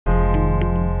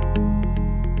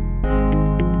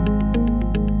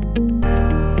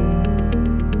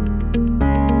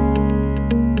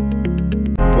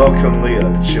Welcome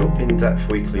Leo to your in-depth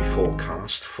weekly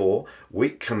forecast for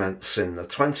week commencing the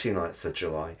 29th of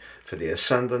July for the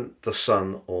Ascendant, the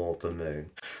Sun or the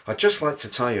Moon. I'd just like to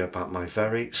tell you about my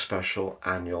very special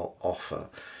annual offer.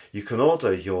 You can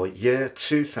order your year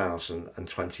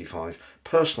 2025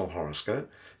 personal horoscope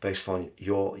based on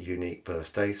your unique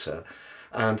birth data,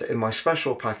 and in my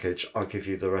special package I'll give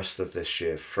you the rest of this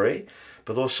year free,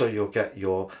 but also you'll get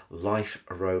your life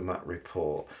roadmap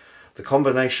report. The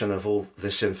combination of all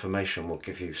this information will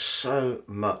give you so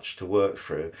much to work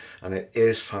through, and it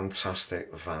is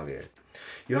fantastic value.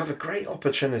 You have a great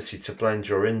opportunity to blend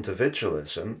your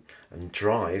individualism and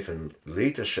drive and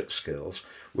leadership skills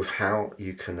with how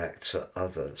you connect to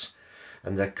others.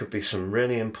 And there could be some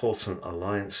really important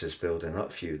alliances building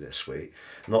up for you this week,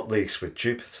 not least with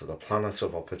Jupiter, the planet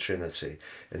of opportunity,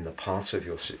 in the part of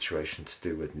your situation to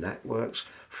do with networks,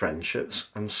 friendships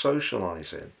and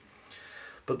socialising.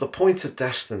 But the point of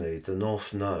destiny, the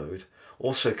North Node,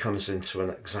 also comes into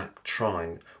an exact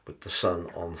trine with the Sun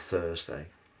on Thursday.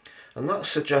 And that's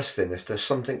suggesting if there's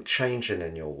something changing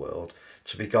in your world,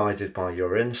 to be guided by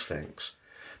your instincts.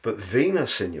 But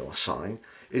Venus in your sign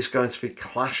is going to be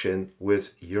clashing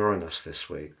with Uranus this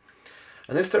week.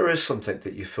 And if there is something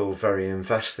that you feel very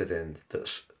invested in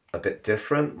that's a bit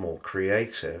different, more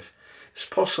creative, it's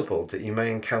possible that you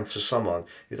may encounter someone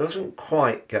who doesn't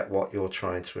quite get what you're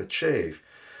trying to achieve.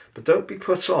 But don't be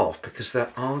put off, because there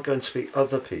are going to be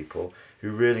other people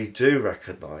who really do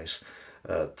recognise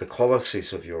the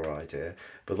qualities of your idea,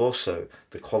 but also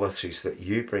the qualities that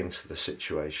you bring to the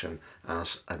situation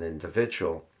as an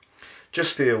individual.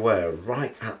 Just be aware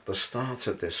right at the start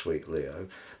of this week, Leo,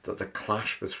 that the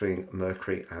clash between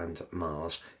Mercury and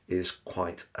Mars is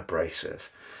quite abrasive.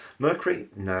 Mercury,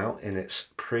 now in its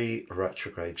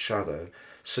pre-retrograde shadow,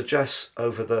 suggests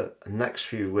over the next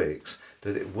few weeks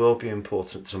that it will be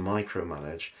important to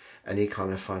micromanage any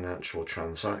kind of financial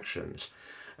transactions.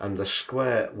 And the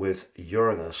square with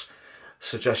Uranus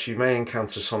suggests you may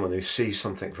encounter someone who sees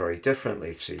something very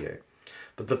differently to you.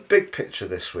 But the big picture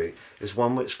this week is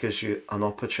one which gives you an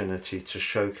opportunity to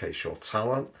showcase your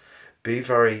talent, be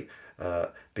very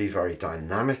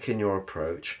dynamic in your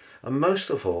approach, and most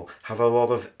of all, have a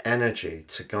lot of energy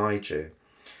to guide you.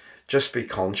 Just be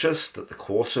conscious that the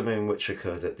quarter moon, which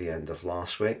occurred at the end of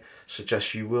last week,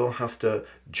 suggests you will have to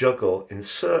juggle in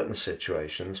certain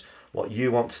situations what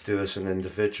you want to do as an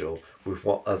individual with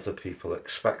what other people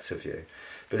expect of you.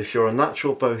 But if you're a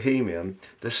natural bohemian,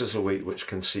 this is a week which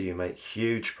can see you make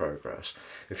huge progress.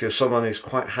 If you're someone who's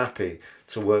quite happy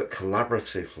to work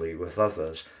collaboratively with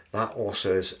others, that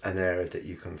also is an area that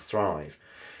you can thrive.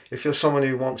 If you're someone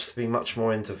who wants to be much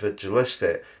more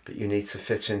individualistic, but you need to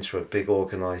fit into a big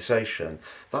organisation,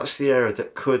 that's the area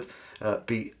that could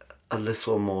be a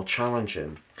little more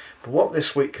challenging. But what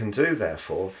this week can do,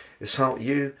 therefore, is help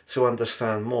you to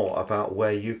understand more about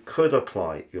where you could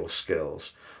apply your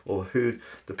skills, or who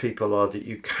the people are that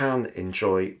you can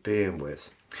enjoy being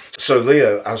with. So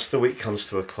Leo, as the week comes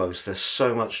to a close, there's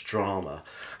so much drama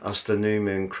as the new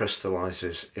moon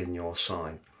crystallises in your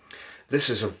sign. This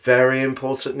is a very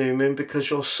important new moon because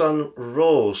your sun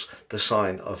rules the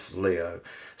sign of Leo.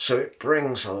 So it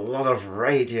brings a lot of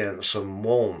radiance and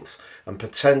warmth and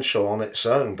potential on its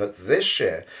own. But this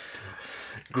year,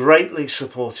 greatly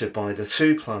supported by the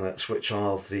two planets which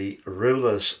are the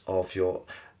rulers of your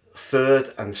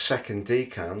third and second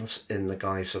decans in the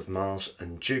guise of Mars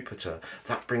and Jupiter,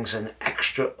 that brings an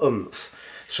extra oomph.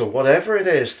 So whatever it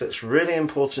is that's really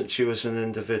important to you as an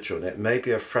individual, and it may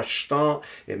be a fresh start,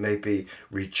 it may be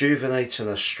rejuvenating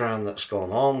a strand that's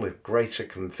gone on with greater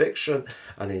conviction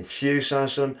and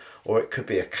enthusiasm, or it could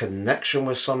be a connection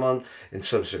with someone in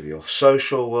terms of your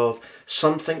social world,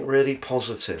 something really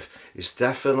positive is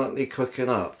definitely cooking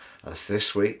up as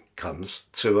this week comes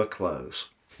to a close.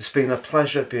 It's been a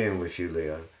pleasure being with you,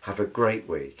 Leo. Have a great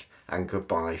week, and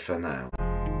goodbye for now.